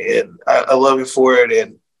family, and I love it for it.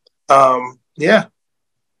 And yeah.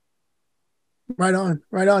 Right on.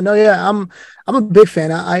 No, yeah, I'm a big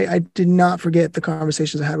fan. I did not forget the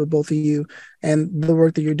conversations I had with both of you and the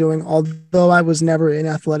work that you're doing. Although I was never in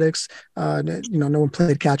athletics, no one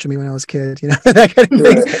played catch with me when I was a kid, that kind of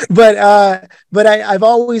thing. But I've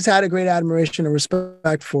always had a great admiration and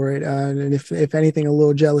respect for it, and if anything, a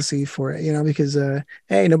little jealousy for it, because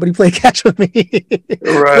hey, nobody played catch with me.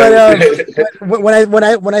 Right. But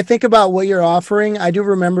when I think about what you're offering, I do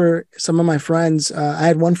remember some of my friends. I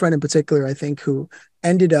had one friend in particular, I think, who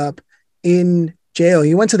ended up in jail.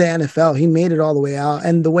 He went to the NFL. He made it all the way out.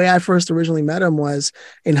 And the way I first originally met him was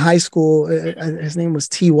in high school. His name was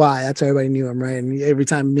TY. That's how everybody knew him, right? And every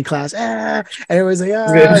time in class, and everybody's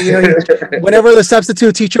like, whenever the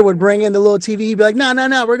substitute teacher would bring in the little TV, he'd be like, no,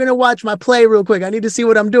 we're going to watch my play real quick. I need to see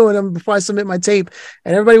what I'm doing before I submit my tape.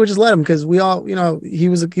 And everybody would just let him because we all, he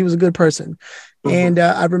was a good person. Mm-hmm. And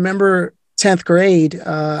I remember 10th grade,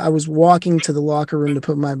 I was walking to the locker room to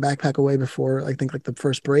put my backpack away before, I think, like the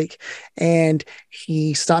first break. And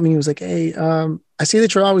he stopped me. He was like, hey, I see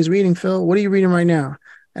that you're always reading, Phil. What are you reading right now?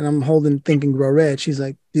 And I'm holding Think and Grow Rich. He's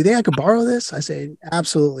like, do you think I could borrow this? I say,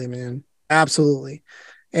 absolutely, man. Absolutely.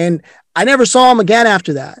 And I never saw him again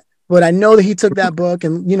after that. But I know that he took that book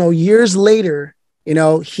and, years later,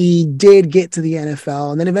 he did get to the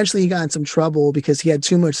NFL, and then eventually he got in some trouble because he had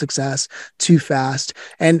too much success too fast.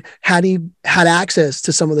 And had he had access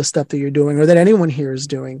to some of the stuff that you're doing or that anyone here is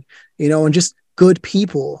doing, and just good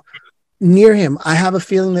people near him, I have a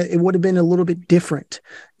feeling that it would have been a little bit different,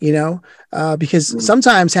 because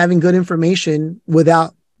sometimes having good information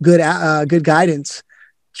without good guidance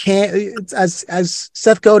can't, as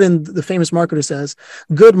Seth Godin, the famous marketer, says,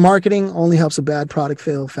 good marketing only helps a bad product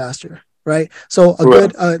fail faster. Right. So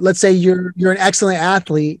good, let's say you're an excellent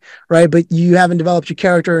athlete, right? But you haven't developed your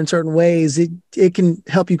character in certain ways. It can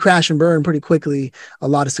help you crash and burn pretty quickly a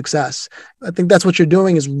lot of success. I think that's what you're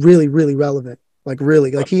doing is really, really relevant. Like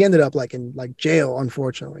he ended up in jail,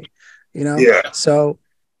 unfortunately, Yeah. So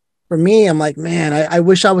for me, I'm like, man, I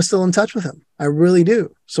wish I was still in touch with him. I really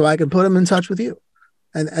do. So I could put him in touch with you.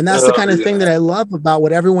 And that's the kind of thing that I love about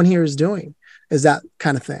what everyone here is doing, is that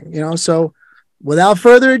kind of thing, So without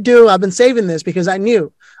further ado, I've been saving this because I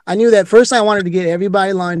knew that first I wanted to get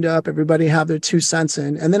everybody lined up, everybody have their 2 cents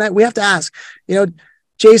in. And then we have to ask,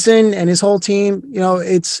 Jason and his whole team,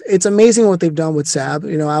 it's amazing what they've done with SAB.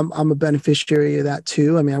 I'm a beneficiary of that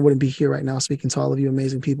too. I mean, I wouldn't be here right now speaking to all of you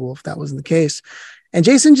amazing people if that wasn't the case. And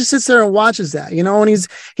Jason just sits there and watches that, and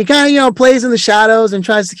he kind of, plays in the shadows and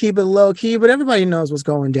tries to keep it low key, but everybody knows what's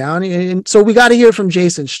going down. And so we got to hear from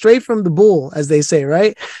Jason, straight from the bull, as they say,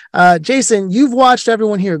 right? Jason, you've watched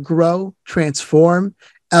everyone here grow, transform,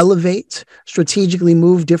 elevate, strategically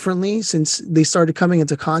move differently since they started coming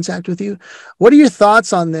into contact with you. What are your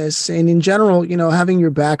thoughts on this? And in general, having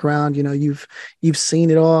your background, you've seen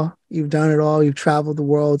it all, you've done it all, you've traveled the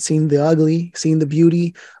world, seen the ugly, seen the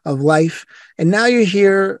beauty of life. And now you're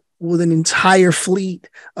here with an entire fleet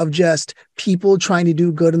of just people trying to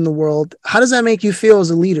do good in the world. How does that make you feel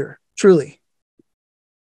as a leader, truly?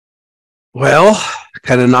 Well,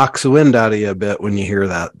 kind of knocks the wind out of you a bit when you hear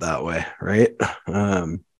that way, right?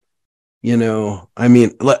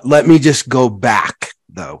 Let me just go back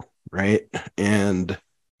though, right? And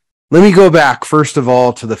let me go back first of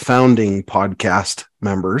all to the founding podcast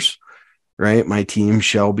members, right? My team,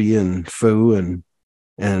 Shelby and Fu and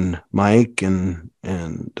Mike and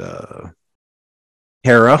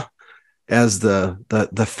Hera as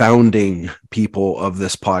the founding people of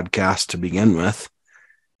this podcast to begin with.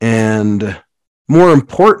 And more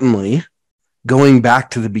importantly, going back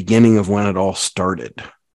to the beginning of when it all started.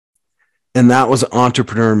 And that was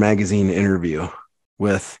Entrepreneur Magazine interview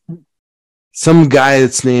with some guy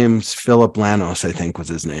that's named Philip Lanos, I think was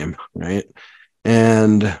his name, right?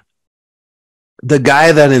 And the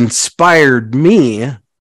guy that inspired me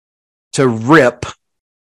to rip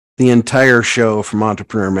the entire show from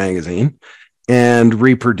Entrepreneur Magazine and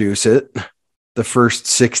reproduce it, the first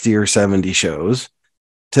 60 or 70 shows,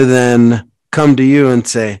 to then come to you and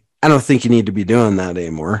say, I don't think you need to be doing that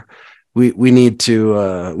anymore. We need to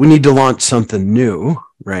launch something new,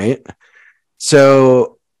 right?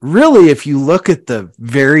 So really, if you look at the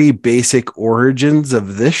very basic origins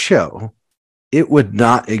of this show, it would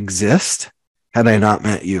not exist had I not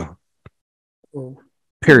met you. Oh.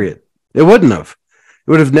 Period. It wouldn't have.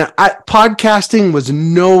 It would have. Podcasting was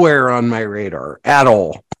nowhere on my radar at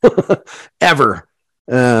all, ever.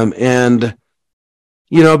 And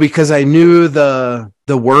because I knew the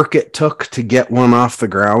work it took to get one off the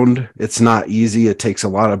ground. It's not easy. It takes a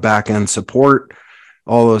lot of back end support,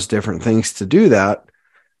 all those different things to do that.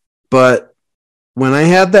 But when I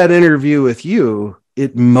had that interview with you,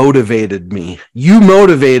 it motivated me. You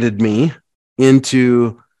motivated me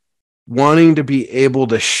into wanting to be able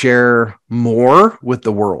to share more with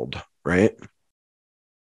the world, right?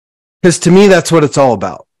 Because to me, that's what it's all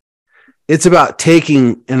about. It's about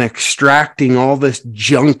taking and extracting all this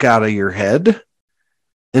junk out of your head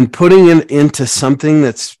and putting it into something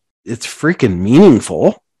it's freaking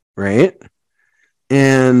meaningful, right?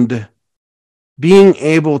 And being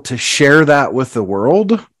able to share that with the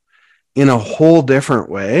world in a whole different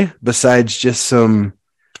way besides just some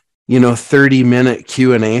 30-minute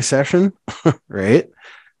Q&A session, right?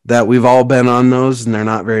 That we've all been on those and they're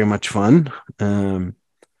not very much fun.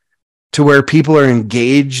 To where people are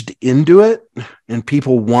engaged into it and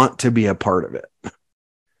people want to be a part of it.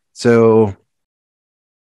 So,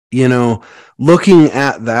 looking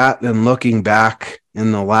at that and looking back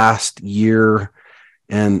in the last year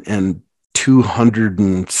and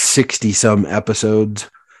 260 some episodes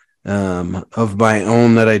of my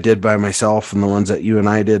own that I did by myself and the ones that you and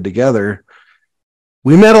I did together,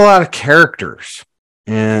 we met a lot of characters.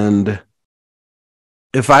 And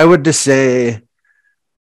if I would to say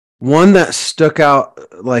one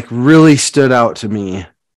that really stood out to me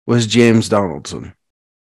was James Donaldson.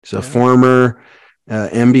 He's a former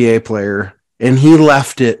NBA player, and he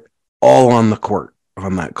left it all on the court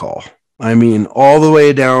on that call. I mean, all the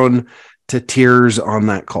way down to tears on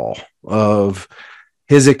that call of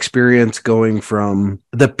his experience going from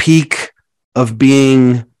the peak of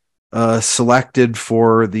being selected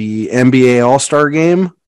for the NBA All-Star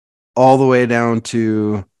game all the way down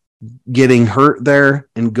to getting hurt there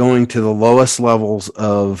and going to the lowest levels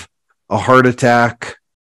of a heart attack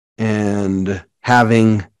and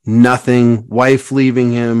having nothing, wife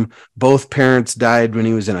leaving him, both parents died when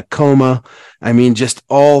he was in a coma. I mean, just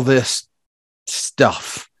all this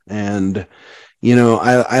stuff. And,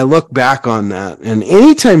 I look back on that, and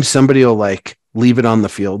anytime somebody will leave it on the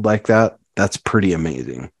field like that, that's pretty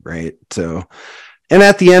amazing. Right. So, and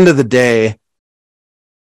at the end of the day,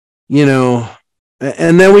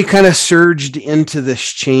 and then we kind of surged into this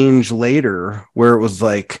change later where it was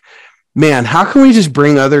like, man, how can we just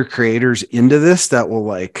bring other creators into this that will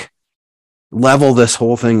level this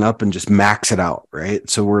whole thing up and just max it out, right?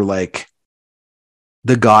 So we're like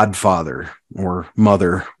the godfather or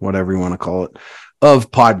mother, whatever you want to call it,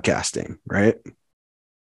 of podcasting, right?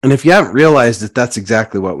 And if you haven't realized it, that's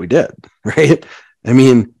exactly what we did, right? I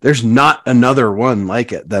mean, there's not another one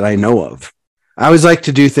like it that I know of. I always like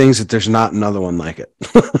to do things that there's not another one like it.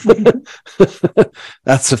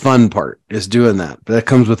 That's the fun part, is doing that. But that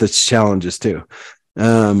comes with its challenges too.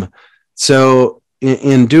 So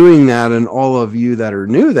in doing that, and all of you that are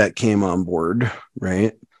new that came on board,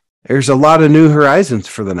 right? There's a lot of new horizons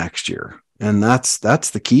for the next year. And that's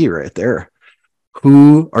the key right there.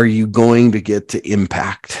 Who are you going to get to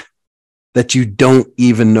impact that you don't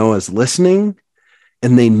even know is listening,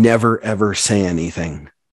 and they never ever say anything?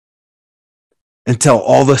 Until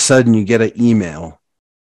all of a sudden you get an email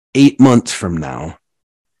 8 months from now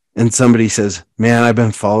and somebody says, man, I've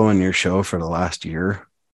been following your show for the last year,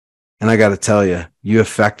 and I got to tell you, you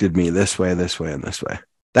affected me this way, this way, and this way.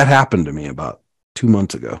 That happened to me about 2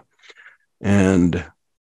 months ago. And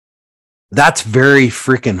that's very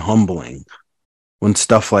freaking humbling when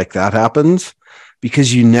stuff like that happens,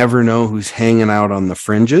 because you never know who's hanging out on the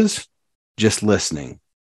fringes just listening.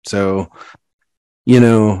 So,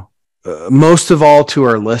 most of all, to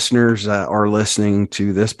our listeners that are listening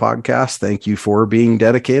to this podcast, thank you for being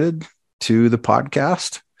dedicated to the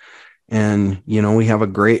podcast. And, we have a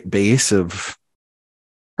great base of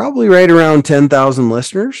probably right around 10,000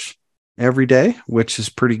 listeners every day, which is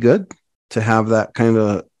pretty good to have that kind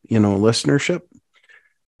of, listenership.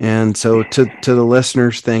 And so to the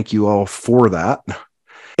listeners, thank you all for that.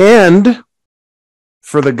 And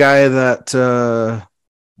for the guy that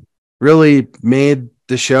really made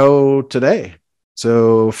the show today.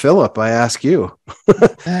 So Philip, I ask you,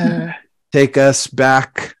 take us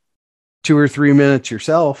back 2 or 3 minutes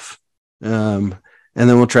yourself. And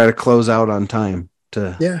then we'll try to close out on time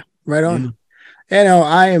right on.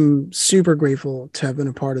 I am super grateful to have been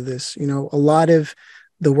a part of this. A lot of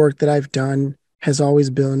the work that I've done has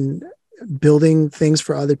always been building things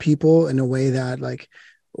for other people in a way that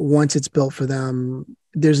once it's built for them,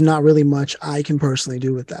 there's not really much I can personally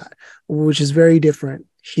do with that, which is very different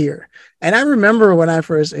here. And I remember when I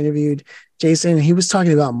first interviewed Jason, he was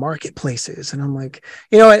talking about marketplaces, and I'm like,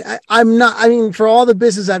 I'm not. I mean, for all the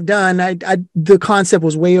business I've done, the concept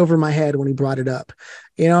was way over my head when he brought it up.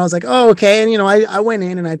 I was like, oh, okay. And I went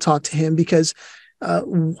in and I talked to him because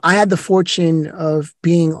I had the fortune of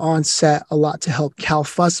being on set a lot to help Cal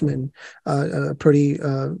Fussman, a pretty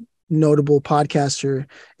notable podcaster,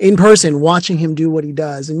 in person, watching him do what he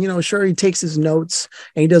does. And sure, he takes his notes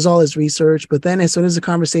and he does all his research, but then as soon as the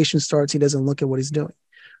conversation starts, he doesn't look at what he's doing.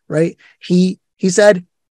 Right? He said,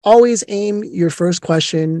 always aim your first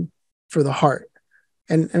question for the heart.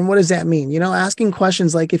 And what does that mean? Asking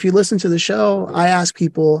questions like, if you listen to the show, I ask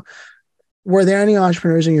people, were there any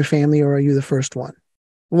entrepreneurs in your family, or are you the first one?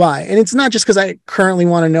 Why? And it's not just because I currently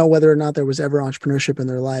want to know whether or not there was ever entrepreneurship in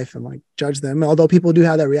their life and like judge them. Although people do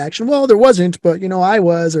have that reaction. Well, there wasn't, but I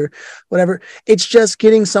was, or whatever. It's just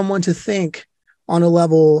getting someone to think on a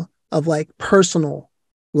level of like personal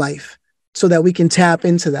life so that we can tap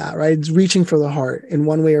into that, right? It's reaching for the heart in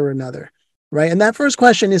one way or another, right? And that first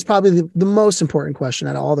question is probably the most important question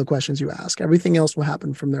out of all the questions you ask. Everything else will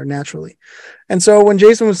happen from there naturally. And so when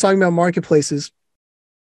Jason was talking about marketplaces,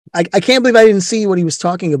 I can't believe I didn't see what he was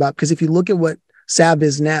talking about, because if you look at what SAB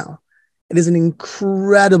is now, it is an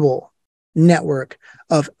incredible network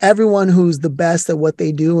of everyone who's the best at what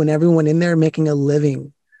they do and everyone in there making a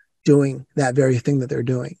living doing that very thing that they're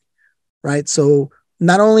doing, right? So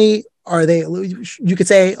not only are they, you could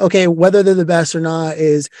say, okay, whether they're the best or not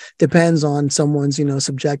depends on someone's,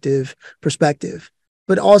 subjective perspective,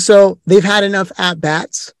 but also they've had enough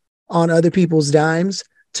at-bats on other people's dimes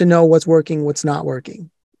to know what's working, what's not working.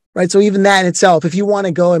 Right. So even that in itself, if you want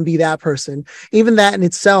to go and be that person, even that in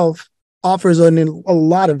itself offers a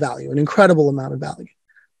lot of value, an incredible amount of value.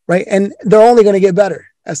 Right. And they're only going to get better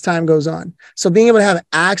as time goes on. So being able to have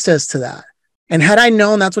access to that. And had I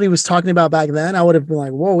known that's what he was talking about back then, I would have been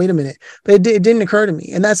like, whoa, wait a minute. But it didn't occur to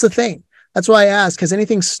me. And that's the thing. That's why I asked, has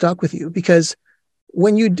anything stuck with you? Because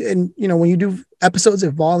when you do episodes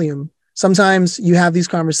of Volume, sometimes you have these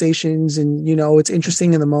conversations and, it's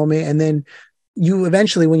interesting in the moment. And then you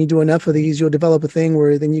eventually, when you do enough of these, you'll develop a thing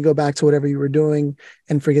where then you go back to whatever you were doing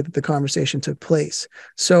and forget that the conversation took place.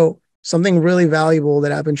 So something really valuable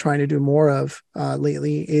that I've been trying to do more of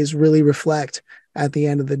lately is really reflect at the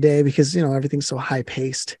end of the day, because, everything's so high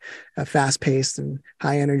paced, fast paced and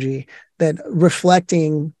high energy, that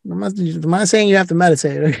reflecting, I'm not saying you have to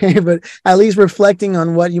meditate, okay, but at least reflecting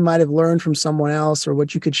on what you might have learned from someone else or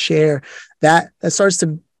what you could share, that starts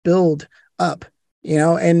to build up,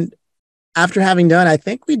 and after having done, I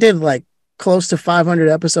think we did like close to 500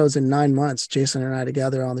 episodes in 9 months, Jason and I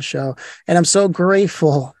together on the show. And I'm so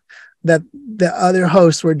grateful that the other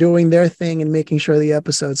hosts were doing their thing and making sure the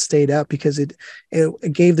episodes stayed up, because it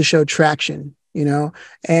gave the show traction,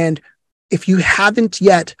 And if you haven't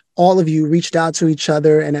yet, all of you reached out to each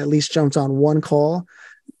other and at least jumped on one call,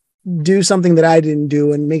 do something that I didn't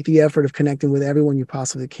do and make the effort of connecting with everyone you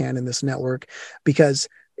possibly can in this network, because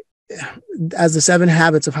as the 7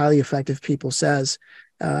 Habits of Highly Effective People says,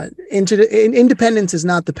 independence is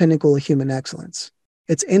not the pinnacle of human excellence.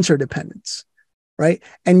 It's interdependence, right?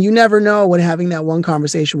 And you never know what having that one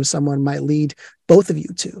conversation with someone might lead both of you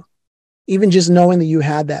to. Even just knowing that you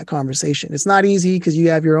had that conversation. It's not easy because you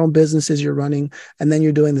have your own businesses you're running, and then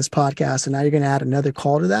you're doing this podcast, and now you're going to add another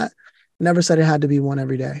call to that. Never said it had to be one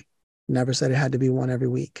every day. Never said it had to be one every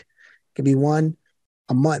week. It could be one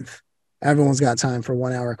a month. Everyone's got time for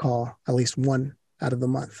 1 hour call, at least one out of the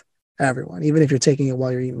month. Everyone, even if you're taking it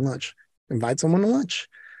while you're eating lunch, invite someone to lunch,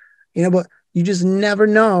 but you just never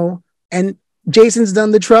know. And Jason's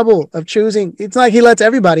done the trouble of choosing. It's not like he lets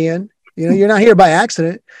everybody in, you're not here by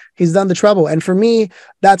accident. He's done the trouble. And for me,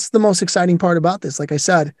 that's the most exciting part about this. Like I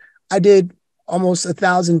said, I did almost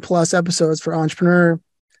 1,000+ episodes for Entrepreneur,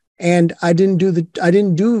 and I didn't do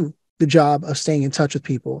the job of staying in touch with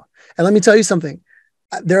people. And let me tell you something.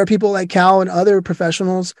 There are people like Cal and other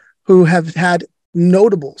professionals who have had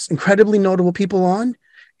incredibly notable people on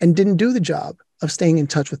and didn't do the job of staying in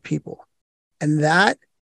touch with people. And that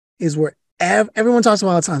is where everyone talks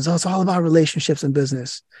about all the time. So it's all about relationships and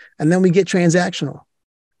business. And then we get transactional.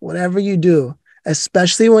 Whatever you do,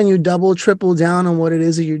 especially when you double, triple down on what it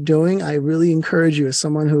is that you're doing, I really encourage you, as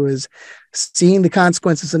someone who is seeing the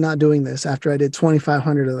consequences of not doing this after I did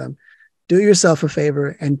 2,500 of them, do yourself a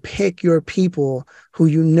favor and pick your people who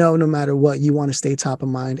no matter what, you want to stay top of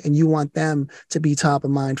mind, and you want them to be top of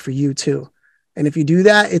mind for you too. And if you do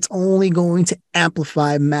that, it's only going to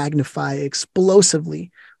amplify, magnify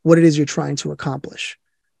explosively what it is you're trying to accomplish.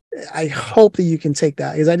 I hope that you can take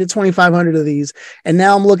that, because I did 2,500 of these, and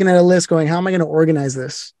now I'm looking at a list going, how am I going to organize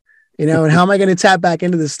this? And how am I going to tap back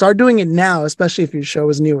into this? Start doing it now, especially if your show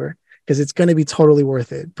is newer, because it's going to be totally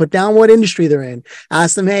worth it. Put down what industry they're in.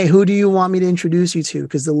 Ask them, hey, who do you want me to introduce you to?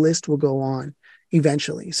 Because the list will go on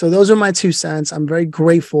eventually. So those are my 2 cents. I'm very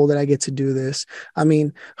grateful that I get to do this. I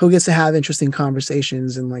mean, who gets to have interesting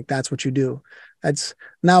conversations? And like, that's what you do. That's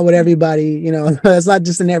not what everybody, that's not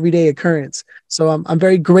just an everyday occurrence. So I'm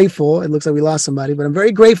very grateful. It looks like we lost somebody, but I'm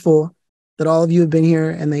very grateful that all of you have been here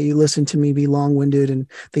and that you listened to me be long-winded and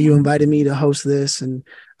that you invited me to host this. And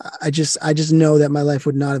I just know that my life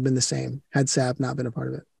would not have been the same had SAP not been a part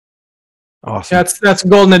of it. Awesome. That's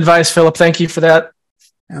golden advice, Philip. Thank you for that.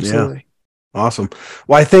 Absolutely. Yeah. Awesome.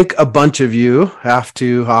 Well, I think a bunch of you have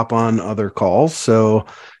to hop on other calls. So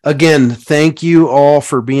again, thank you all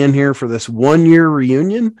for being here for this 1-year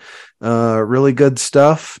reunion. Really good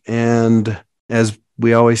stuff. And as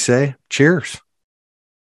we always say, cheers.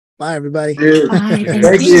 Bye, everybody. Cheers. Bye. Thank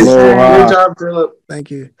you. Good job, Philip.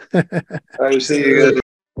 Thank you. I see you guys.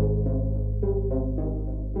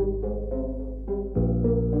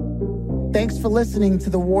 Thanks for listening to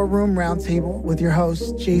the War Room Roundtable with your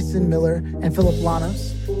hosts, Jason Miller and Philip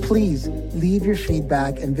Lanos. Please leave your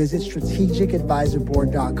feedback and visit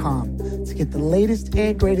strategicadvisorboard.com to get the latest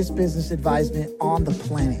and greatest business advisement on the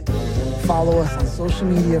planet. Follow us on social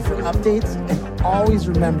media for updates, and always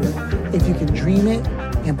remember, if you can dream it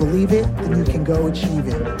and believe it, then you can go achieve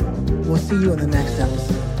it. We'll see you in the next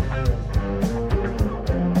episode.